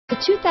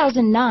The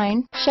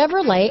 2009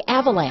 Chevrolet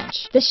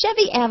Avalanche. The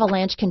Chevy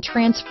Avalanche can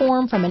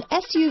transform from an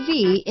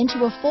SUV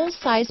into a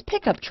full-size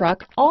pickup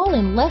truck all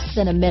in less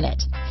than a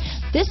minute.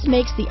 This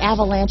makes the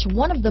Avalanche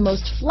one of the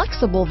most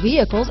flexible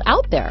vehicles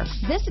out there.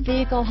 This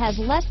vehicle has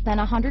less than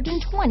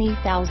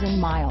 120,000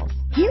 miles.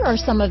 Here are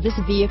some of this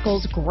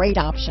vehicle's great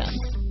options: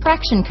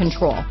 traction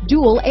control,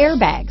 dual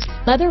airbags,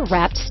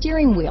 leather-wrapped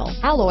steering wheel,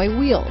 alloy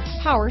wheels,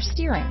 power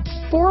steering,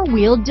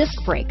 four-wheel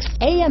disc brakes,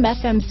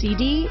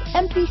 AM/FM/CD,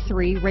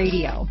 MP3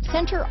 radio,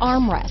 center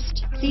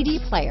armrest, CD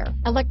player,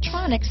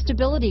 electronic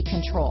stability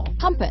control,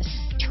 compass,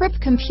 trip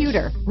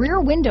computer,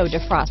 rear window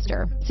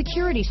defroster,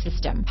 security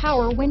system,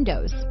 power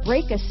windows,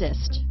 brake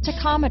assist,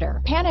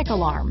 tachometer, panic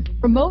alarm,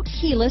 remote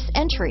keyless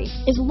entry.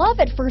 Is love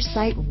at first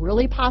sight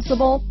really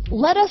possible?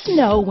 Let us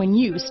know when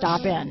you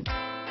stop in.